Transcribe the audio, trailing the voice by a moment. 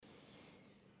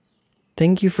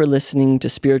Thank you for listening to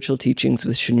Spiritual Teachings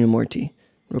with Shunyamurti,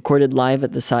 recorded live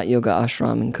at the Sat Yoga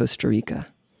Ashram in Costa Rica.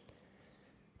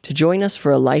 To join us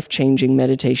for a life-changing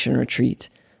meditation retreat,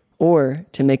 or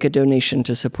to make a donation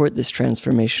to support this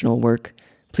transformational work,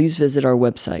 please visit our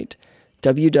website,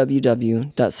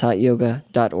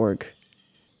 www.satyoga.org.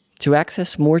 To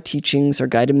access more teachings or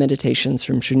guided meditations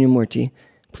from Shunyamurti,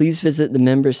 please visit the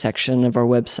members section of our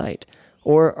website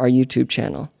or our YouTube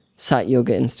channel, Sat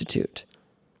Yoga Institute.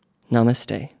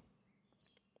 Namaste.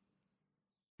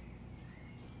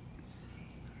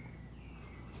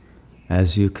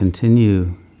 As you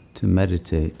continue to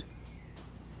meditate,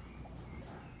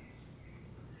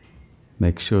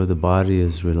 make sure the body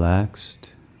is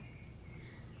relaxed,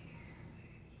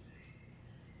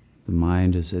 the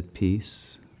mind is at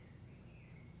peace,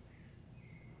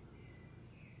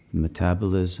 the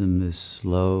metabolism is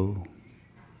slow,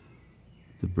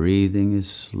 the breathing is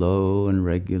slow and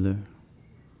regular,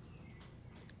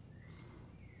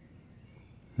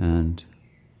 and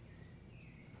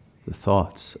the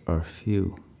thoughts are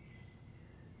few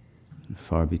and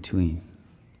far between.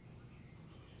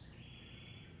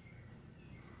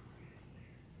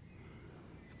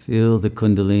 Feel the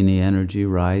Kundalini energy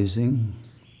rising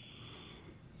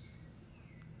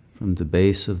from the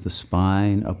base of the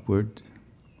spine upward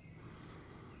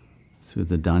through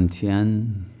the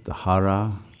Dantian, the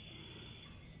Hara,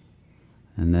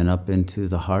 and then up into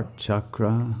the heart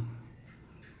chakra,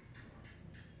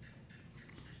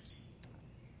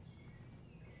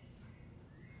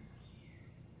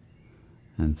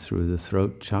 and through the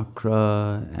throat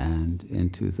chakra and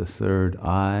into the third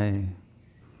eye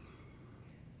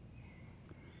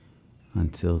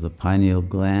until the pineal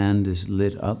gland is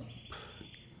lit up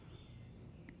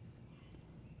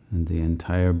and the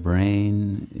entire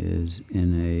brain is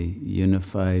in a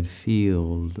unified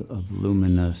field of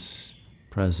luminous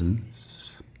presence.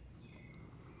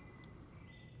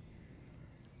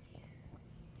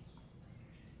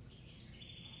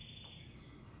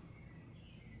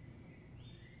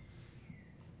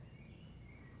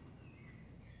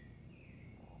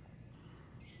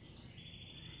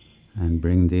 And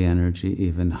bring the energy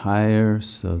even higher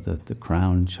so that the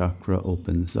crown chakra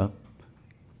opens up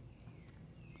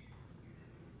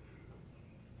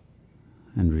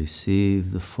and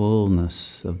receive the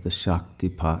fullness of the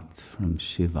Shaktipat from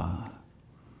Shiva,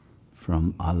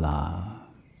 from Allah,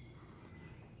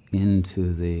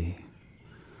 into the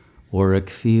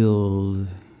auric field,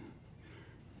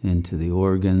 into the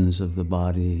organs of the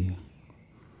body,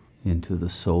 into the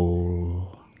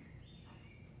soul,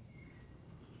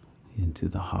 into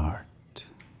the heart.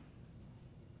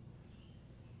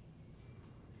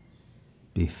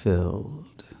 Be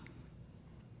filled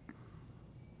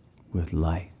with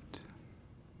light,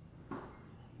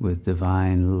 with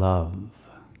divine love,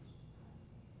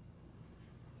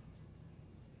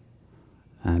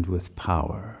 and with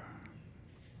power.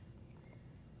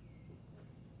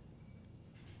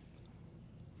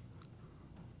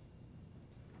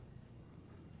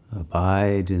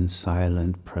 Abide in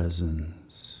silent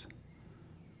presence,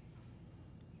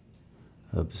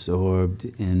 absorbed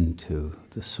into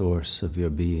the source of your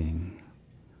being.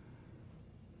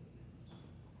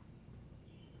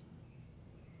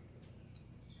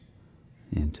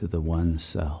 Into the one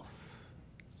self,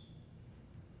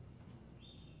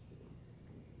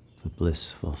 the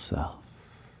blissful self.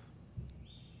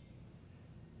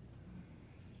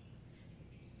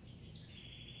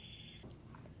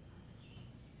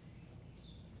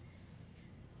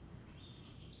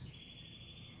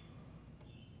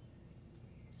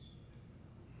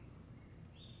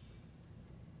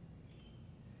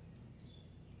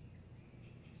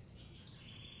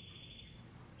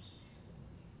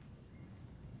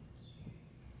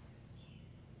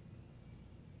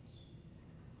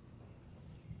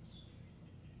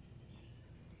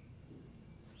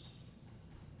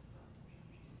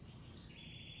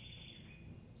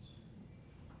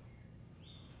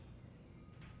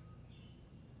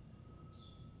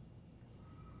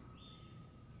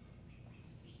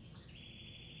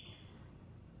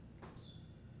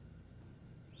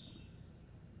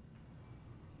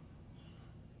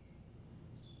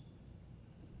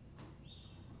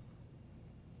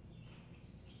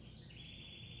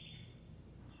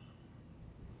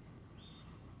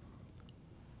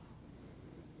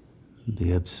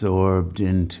 Be absorbed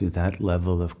into that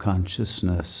level of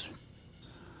consciousness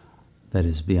that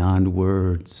is beyond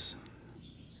words,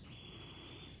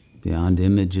 beyond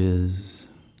images,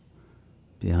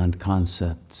 beyond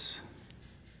concepts,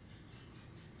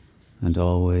 and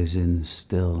always in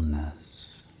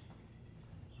stillness.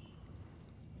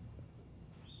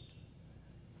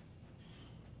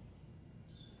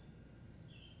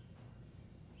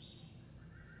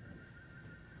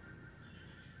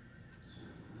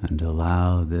 And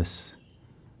allow this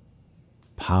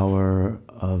power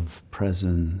of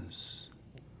presence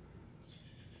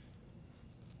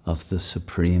of the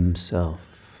Supreme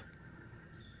Self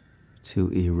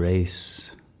to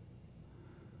erase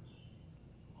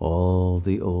all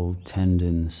the old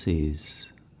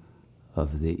tendencies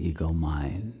of the ego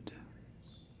mind.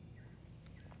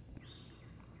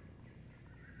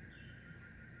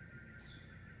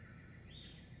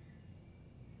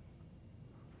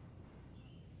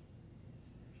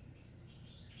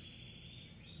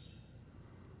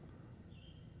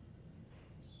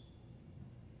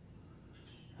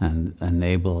 And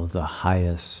enable the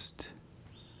highest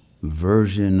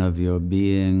version of your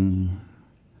being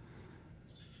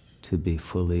to be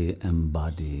fully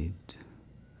embodied.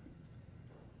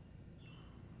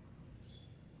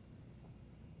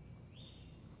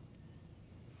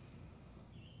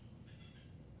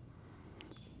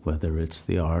 Whether it's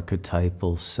the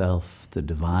archetypal self, the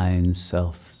divine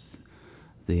self,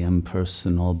 the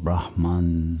impersonal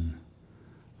Brahman,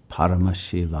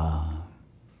 Paramashiva,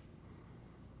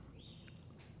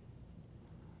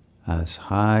 as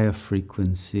high a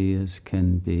frequency as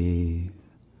can be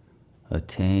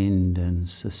attained and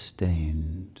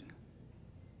sustained.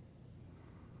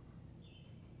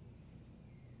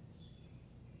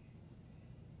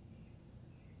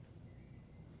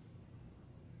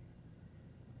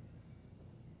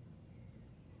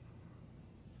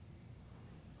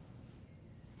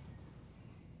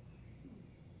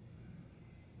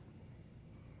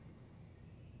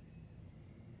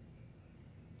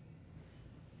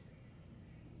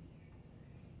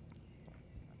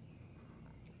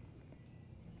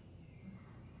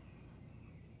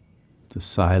 The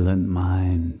silent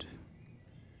mind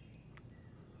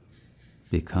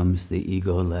becomes the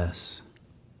egoless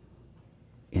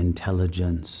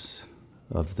intelligence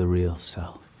of the real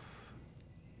self.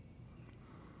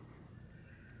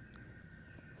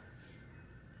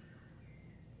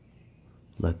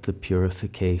 Let the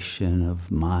purification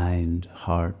of mind,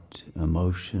 heart,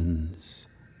 emotions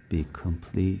be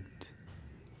complete.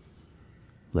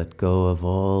 Let go of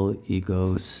all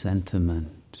ego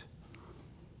sentiment,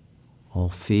 all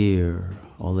fear,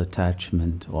 all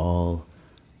attachment, all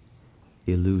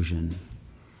illusion,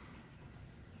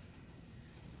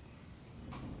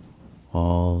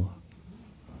 all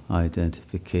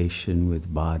identification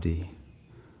with body,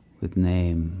 with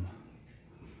name,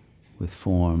 with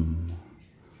form,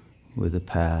 with the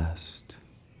past,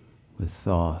 with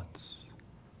thoughts,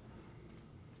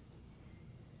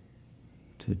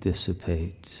 to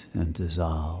dissipate and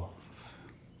dissolve.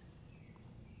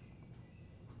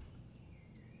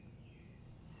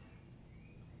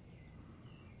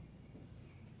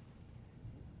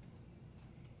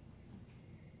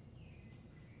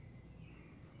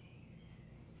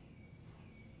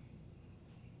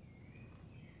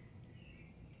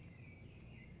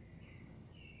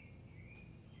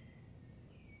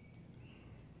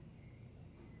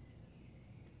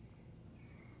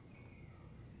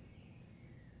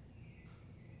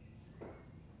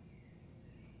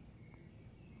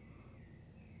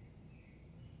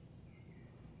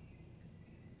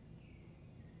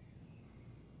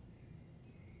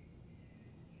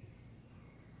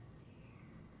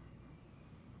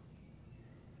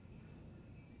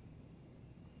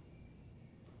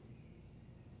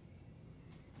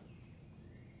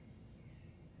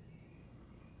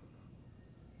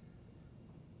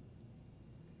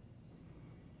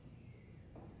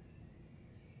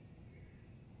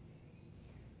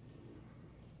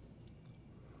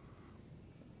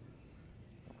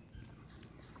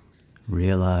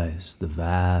 Realize the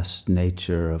vast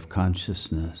nature of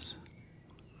consciousness.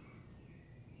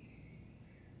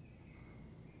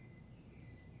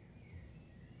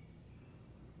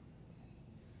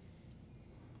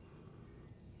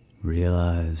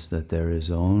 Realize that there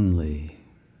is only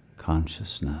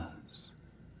consciousness.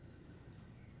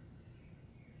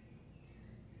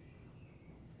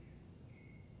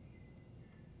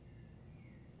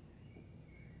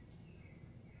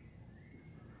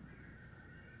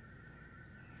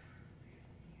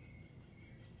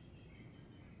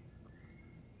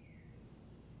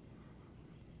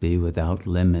 Be without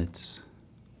limits.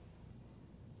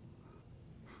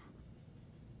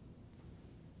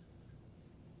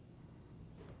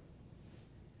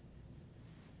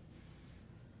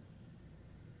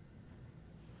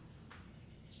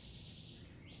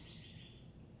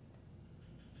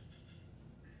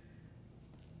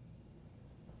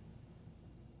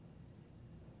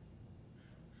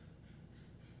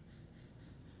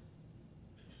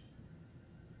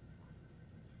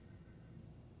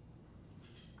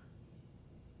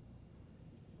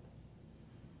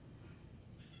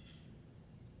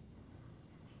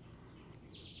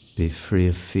 Be free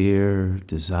of fear,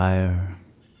 desire,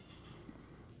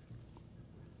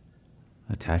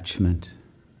 attachment,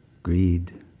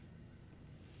 greed.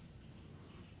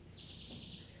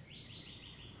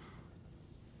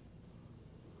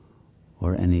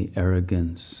 Or any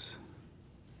arrogance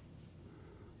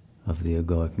of the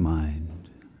egoic mind.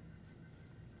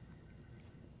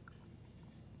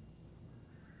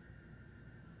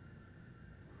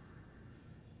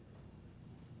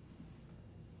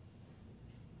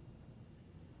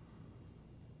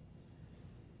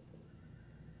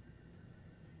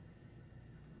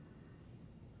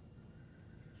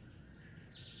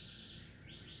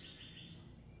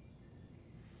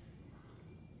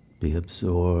 Be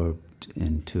absorbed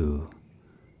into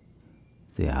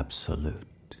the Absolute.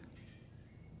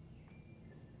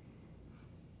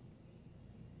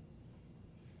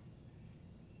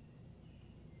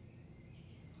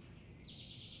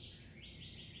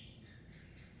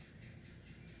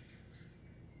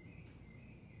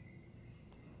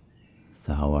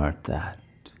 Thou art that.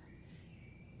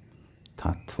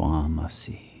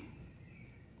 Tattvamasi.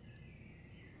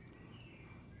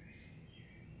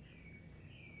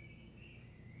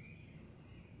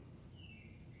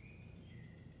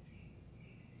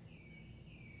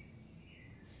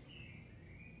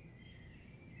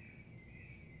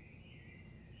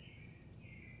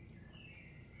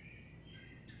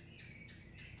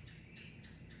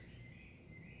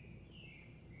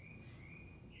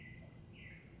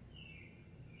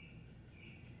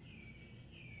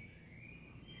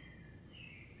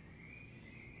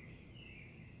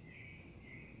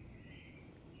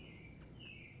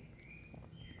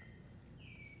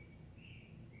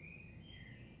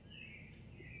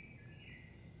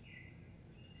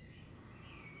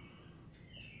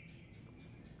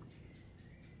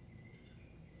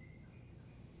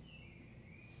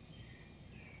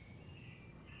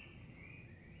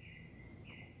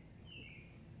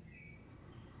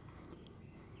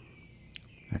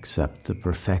 Accept the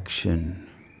perfection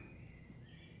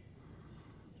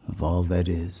of all that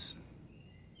is.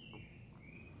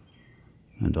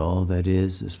 And all that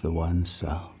is the one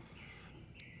self.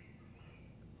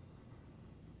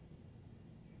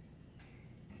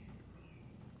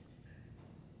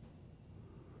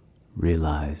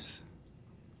 Realize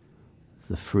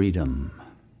the freedom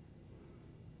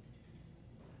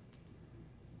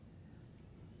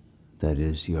that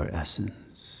is your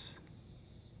essence,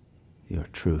 your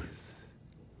truth,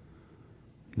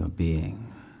 your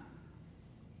being.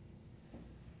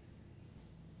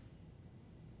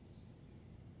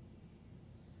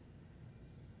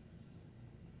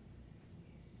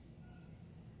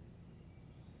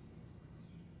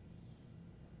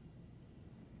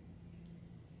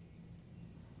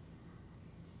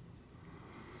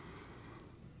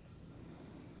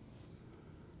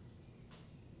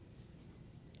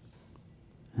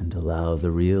 And allow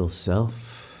the real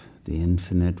self, the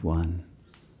infinite one,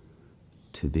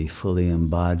 to be fully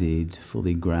embodied,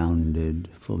 fully grounded,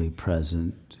 fully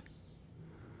present,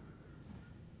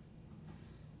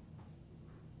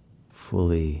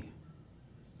 fully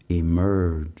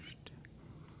emerged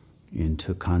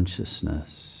into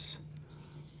consciousness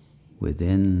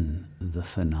within the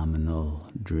phenomenal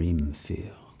dream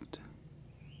field,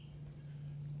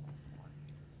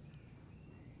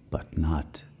 but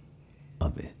not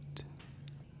of it.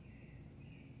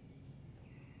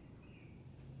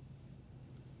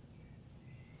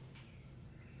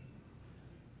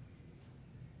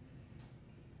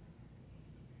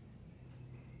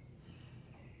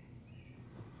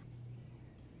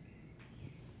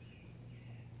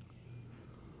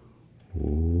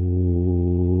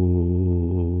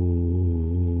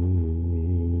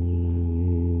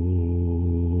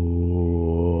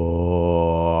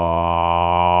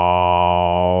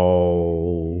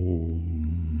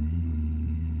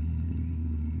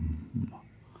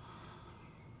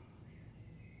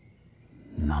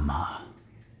 Namah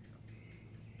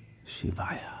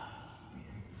Shivaya.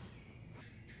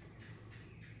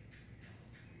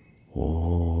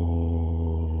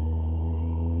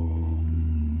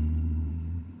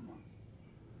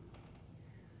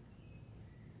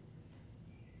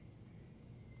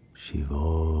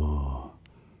 Shivo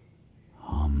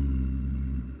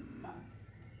Hum.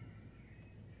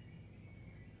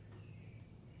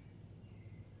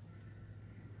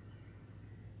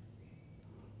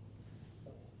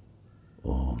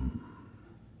 Om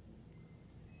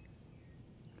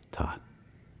Tat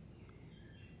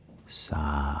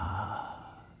Sa.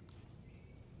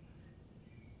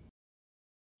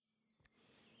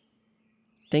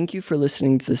 Thank you for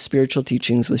listening to the Spiritual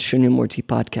Teachings with Shunyamurti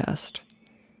podcast.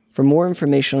 For more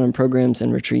information on programs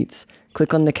and retreats,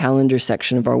 click on the calendar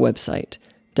section of our website,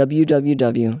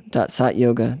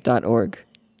 www.satyoga.org.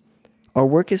 Our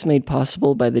work is made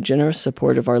possible by the generous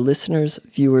support of our listeners,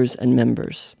 viewers, and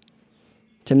members.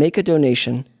 To make a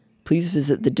donation, please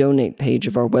visit the donate page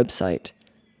of our website.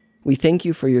 We thank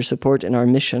you for your support in our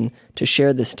mission to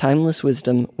share this timeless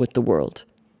wisdom with the world.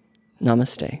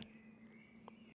 Namaste.